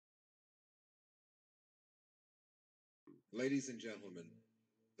Ladies and gentlemen,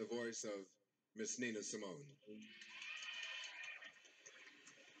 the voice of Miss Nina Simone.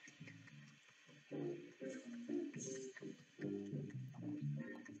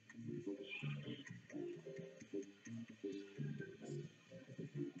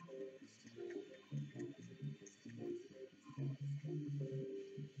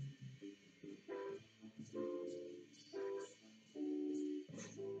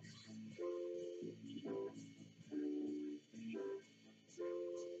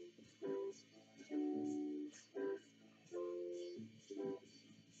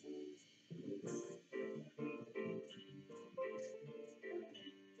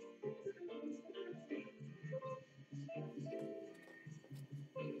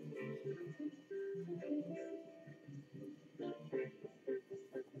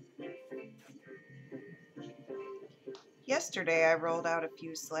 Yesterday I rolled out a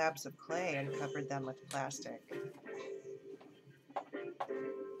few slabs of clay and covered them with plastic.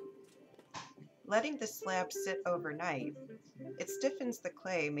 Letting the slab sit overnight, it stiffens the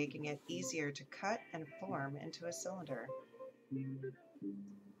clay, making it easier to cut and form into a cylinder.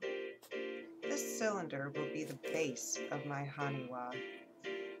 This cylinder will be the base of my Haniwa.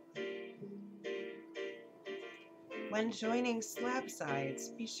 When joining slab sides,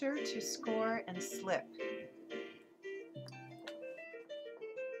 be sure to score and slip.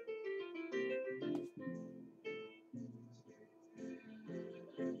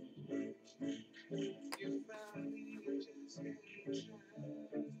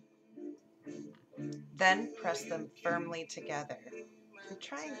 Then press them firmly together. And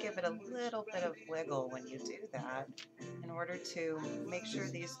try and give it a little bit of wiggle when you do that in order to make sure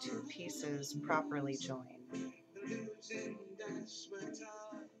these two pieces properly join.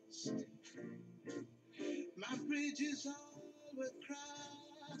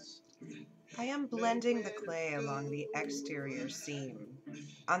 I am blending the clay along the exterior seam.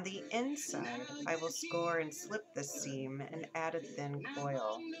 On the inside, I will score and slip the seam and add a thin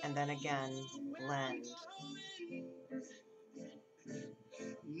coil, and then again blend.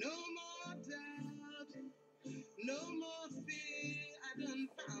 No more doubt, no more fear, I done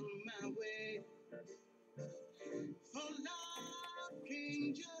found my way. For love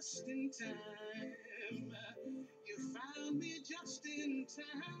came just in time. You found me just in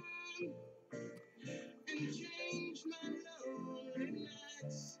time and changed my lonely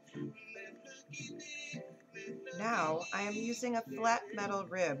nights. Now I am using a flat metal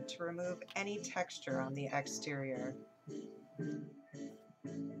rib to remove any texture on the exterior.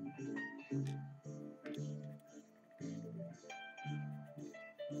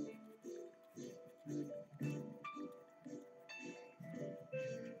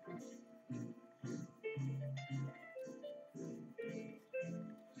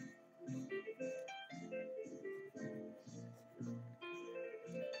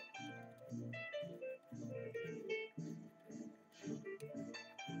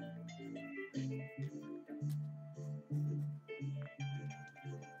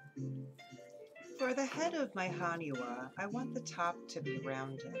 For the head of my Haniwa, I want the top to be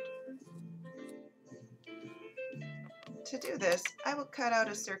rounded. To do this, I will cut out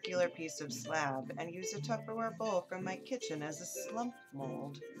a circular piece of slab and use a Tupperware bowl from my kitchen as a slump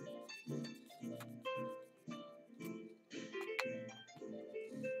mold.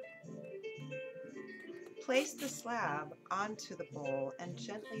 Place the slab onto the bowl and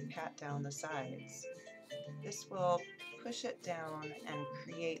gently pat down the sides. This will push it down and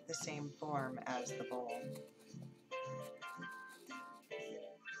create the same form as the bowl.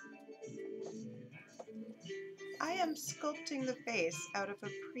 I am sculpting the face out of a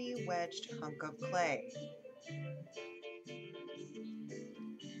pre-wedged hunk of clay.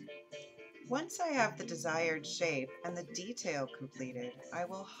 Once I have the desired shape and the detail completed, I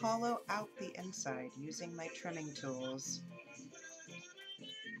will hollow out the inside using my trimming tools.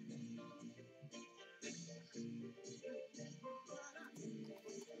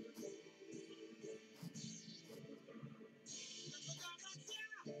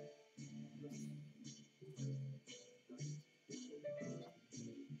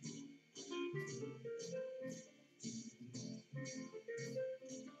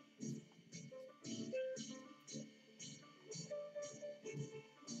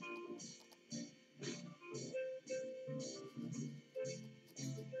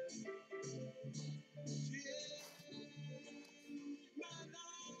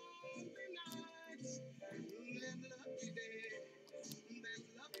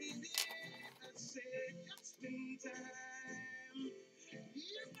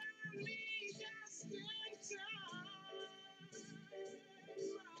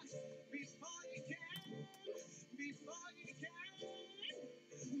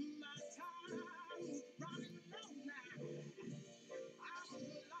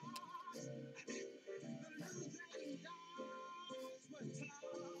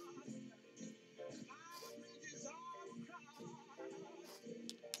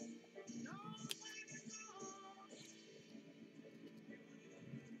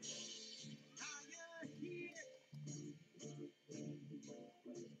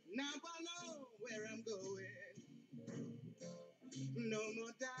 Now I know where I'm going. No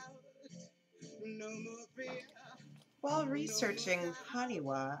more doubt, no more fear. While researching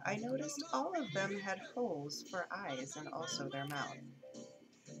Haniwa, I noticed all of them had holes for eyes and also their mouth.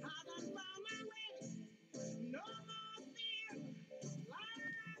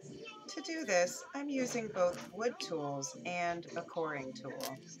 To do this, I'm using both wood tools and a coring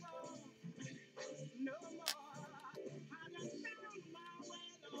tool.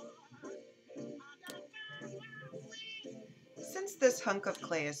 Since this hunk of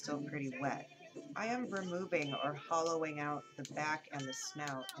clay is still pretty wet, I am removing or hollowing out the back and the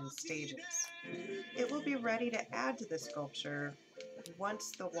snout in stages. It will be ready to add to the sculpture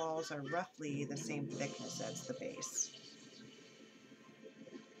once the walls are roughly the same thickness as the base.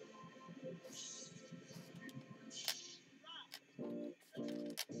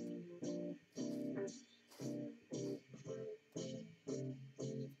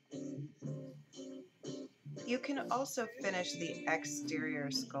 You can also finish the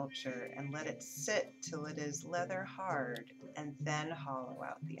exterior sculpture and let it sit till it is leather hard and then hollow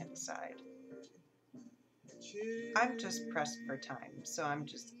out the inside. I'm just pressed for time, so I'm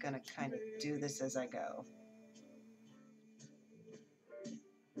just gonna kind of do this as I go.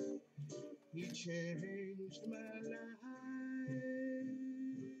 He changed my life.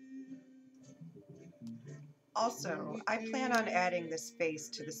 Also, I plan on adding this face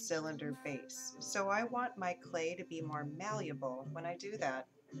to the cylinder base, so I want my clay to be more malleable when I do that.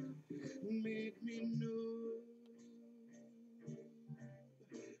 Made me know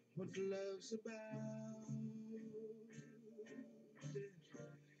what love's about.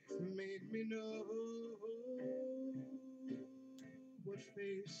 Made me know what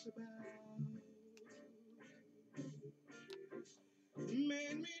faith's about.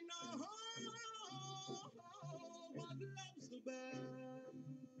 Made me know what love's about.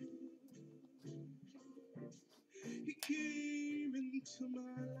 He came into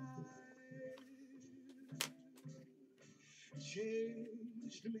my life,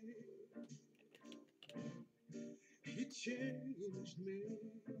 changed me. He changed me,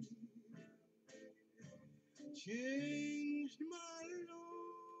 changed my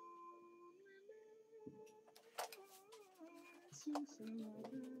loneliness since I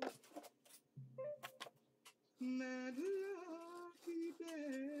met that lucky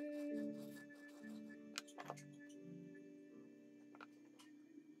day.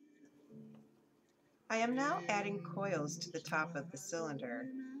 I am now adding coils to the top of the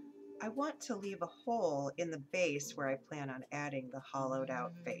cylinder. I want to leave a hole in the base where I plan on adding the hollowed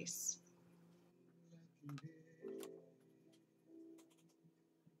out face.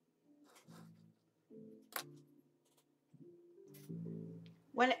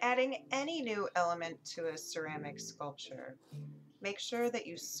 When adding any new element to a ceramic sculpture, make sure that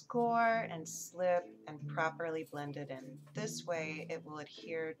you score and slip and properly blend it in. This way it will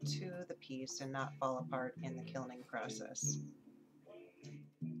adhere to the piece and not fall apart in the kilning process.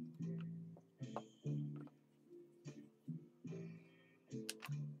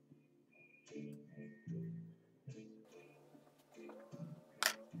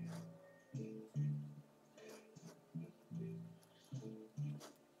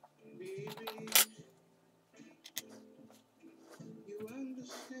 Baby, you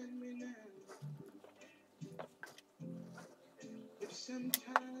understand me now. If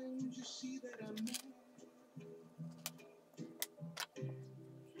sometimes you see that I'm mad,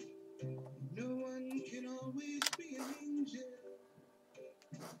 no one can always be an angel.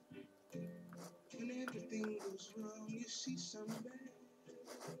 When everything goes wrong, you see some bad.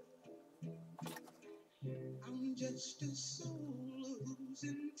 I'm just a soul whose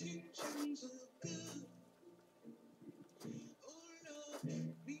intentions are good. Oh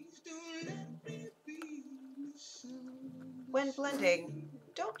Lord, please don't let me be misunderstood. When blending,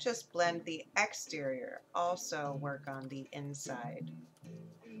 don't just blend the exterior, also work on the inside.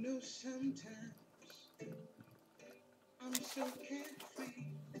 You know, sometimes I'm so carefree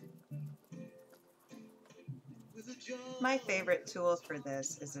with a joy. My favorite tool for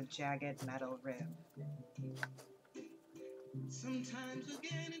this is a jagged metal rib. Sometimes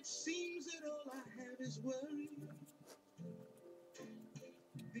again it seems that all I have is worry.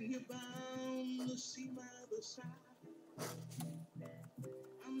 Then you're bound to see my other side.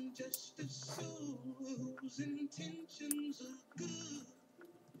 I'm just a soul whose intentions are good.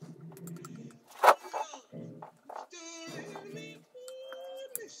 Oh, Lord, don't let me be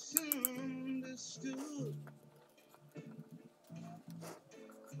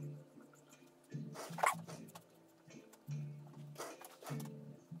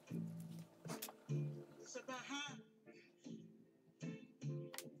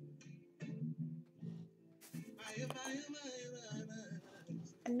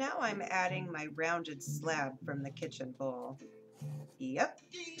And now I'm adding my rounded slab from the kitchen bowl. Yep,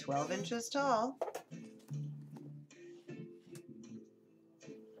 12 inches tall.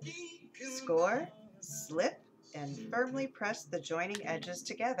 Score, slip, and firmly press the joining edges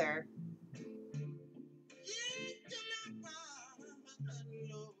together.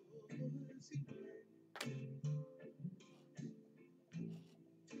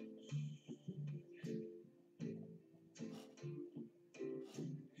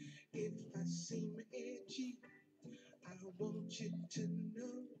 If I seem edgy, I want you to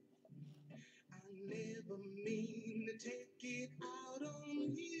know I never mean to take it out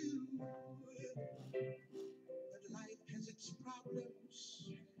on you. But life has its problems.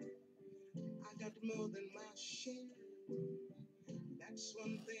 I got more than my share. That's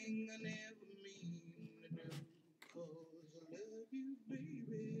one thing I never mean to do. 'Cause I love you,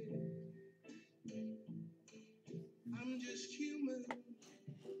 baby. I'm just human.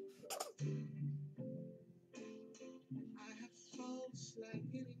 I have faults like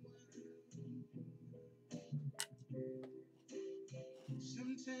anyone.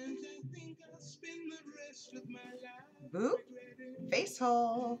 Sometimes I think I'll spend the rest of my life Boop, regretting face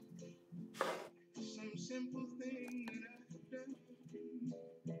hole. some simple thing that I've done.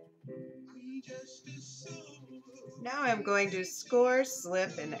 I'm just a soul. Now I'm going to score,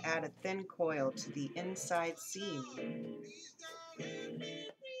 slip, and add a thin coil to the inside seam.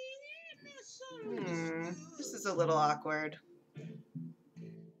 This is a little awkward.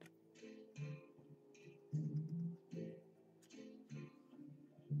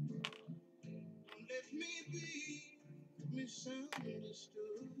 Let me be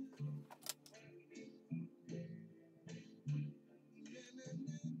misunderstood.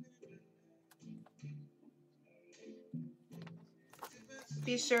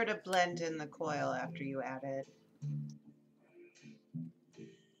 Be sure to blend in the coil after you add it.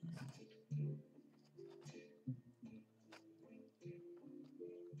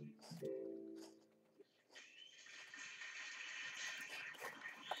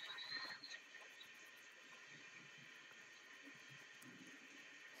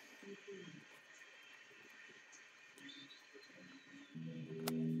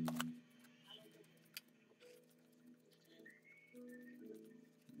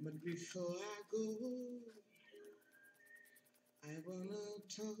 But before I go, I wanna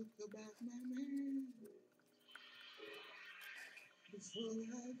talk about my man. Before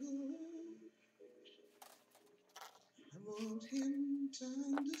I go, I want him to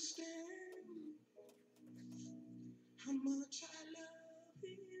understand how much I love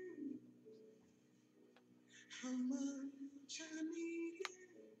him, how much I need him.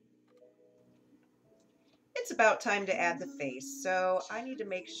 It's about time to add the face, so I need to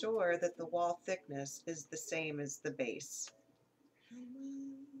make sure that the wall thickness is the same as the base. How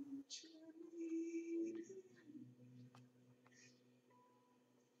much I need him.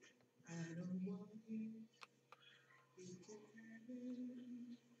 I don't want him, he can have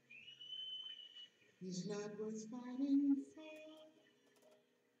him. He's not worth fighting for.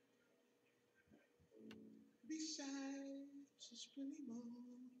 Besides, there's plenty more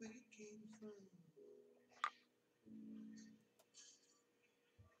where he came from.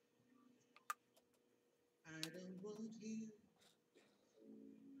 I don't want him,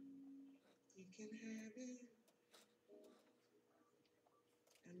 he can have it.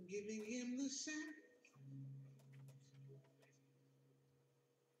 I'm giving him the sack,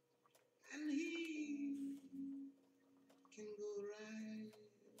 and he can go right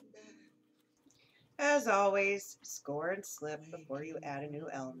back. As always, score and slip before you add a new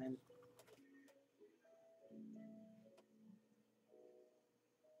element.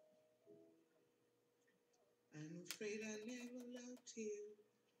 I'm afraid I never loved him.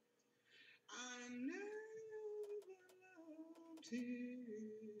 I never loved him.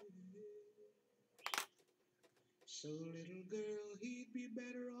 So little girl, he'd be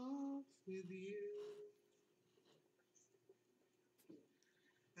better off with you.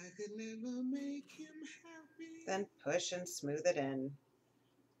 I could never make him happy. Then push and smooth it in.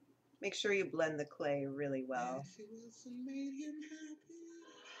 Make sure you blend the clay really well. If it wasn't made him happy.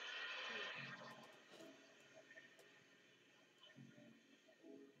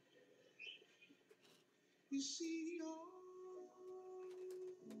 You see, all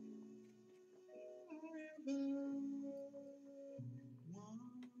I ever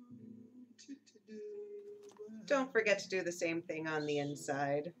wanted to do was Don't forget to do the same thing on the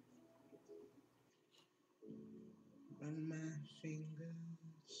inside. run my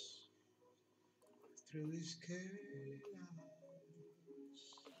fingers through his curly locks.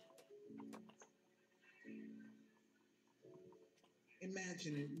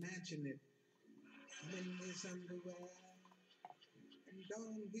 Imagine it, in his underwear and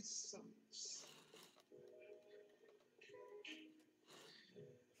on his socks.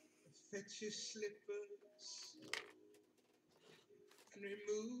 Fetch his slippers and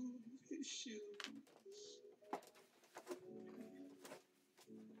remove his shoes.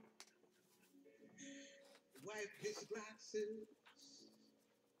 Wipe his glasses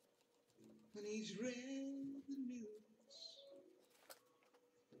when he's read the news.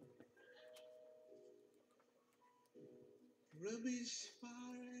 Rub his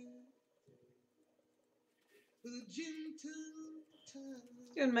forehead with a gentle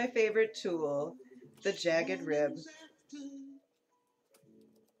touch. And my favorite tool, the jagged rib. After,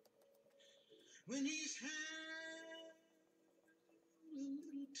 when he's had a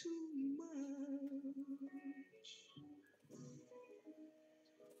little too much,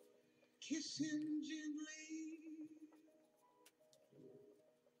 kiss him gently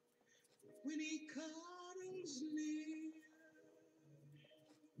when he comes near,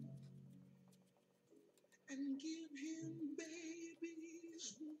 and give him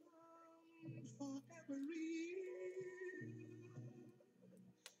babies one for every year.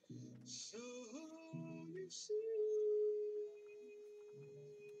 So you see,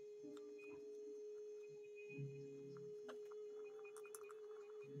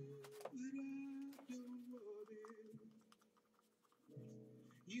 that I don't want him.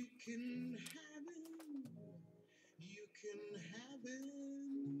 You can have him, you can have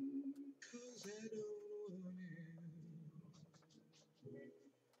him, 'cause I don't want him.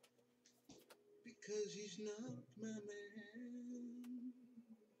 Because he's not my man.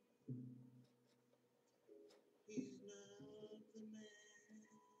 He's not the man.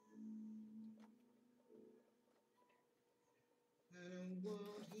 I don't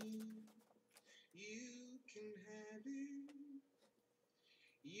want him. You can have him.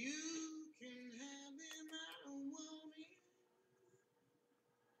 You can have him. I don't want him.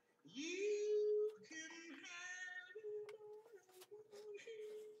 You can have him. I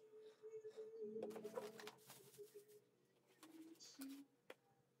don't want him.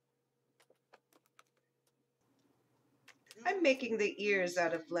 I'm making the ears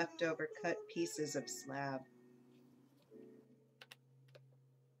out of leftover cut pieces of slab.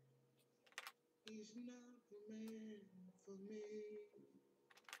 He's not the man for me.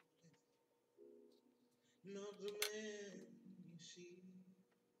 Not the man you see.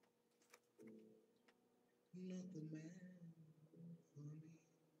 Not the man for me.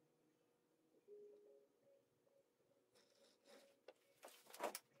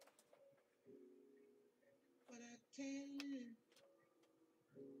 But I tell you,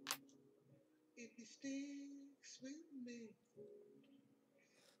 if he sticks with me,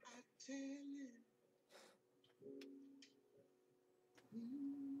 I tell you.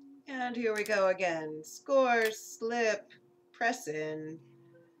 And here we go again. Score, slip, press in.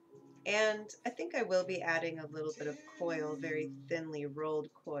 And I think I will be adding a little bit of coil, very thinly rolled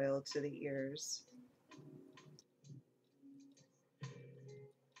coil, to the ears.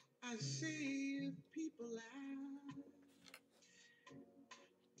 I see people out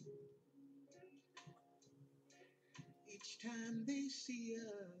each time they see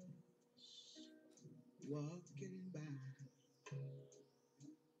us walking by.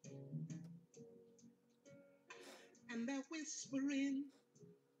 And that whispering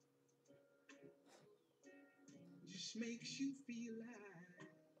just makes you feel like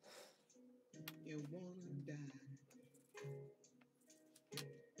you wanna die.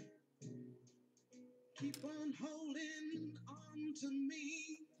 Keep on holding on to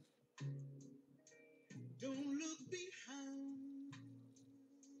me. Don't look behind.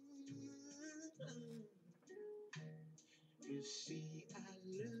 You see, I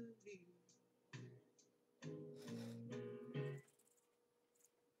love you.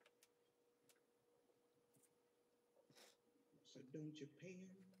 So don't you pay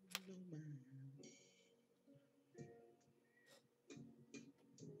no mind.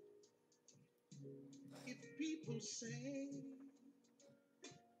 If people say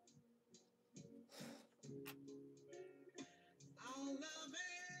our love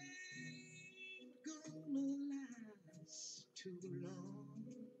ain't gonna last too long,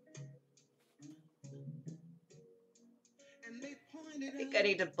 and they pointed I think I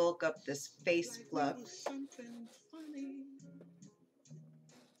need to bulk up this face fluff. like something funny,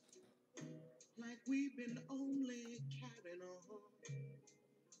 like we've been only carrying on.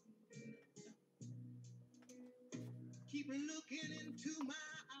 Keep looking into my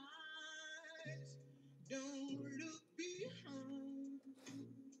eyes. Don't look behind.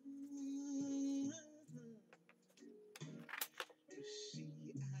 You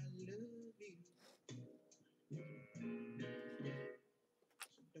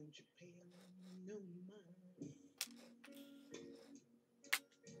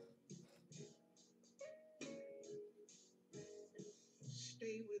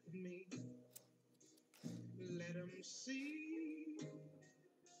stay with me. Let 'em see.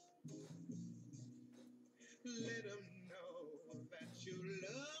 Let 'em know that you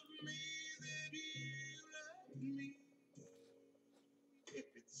love me, that you love me. If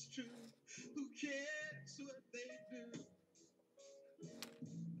it's true, who cares what they do?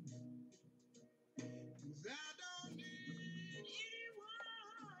 'Cause I don't need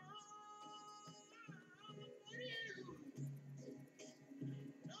anyone but you.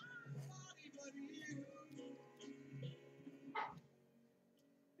 Nobody but you.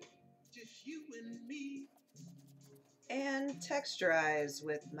 Just you and me. And texturize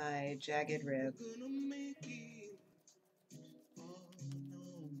with my jagged rib. We're gonna make it. Oh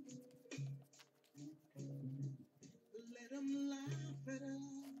no. Let 'em laugh at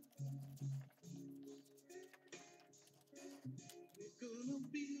us. We're gonna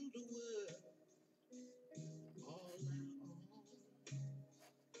build a world all our own.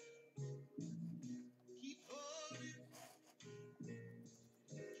 Keep holding,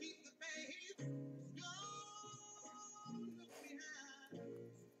 keep the faith. Don't look behind.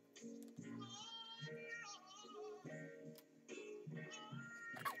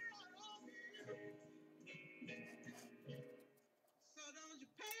 So don't you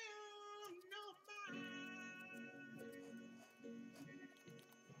pay 'em no mind.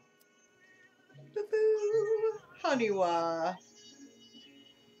 Boo-boo! Haniwa.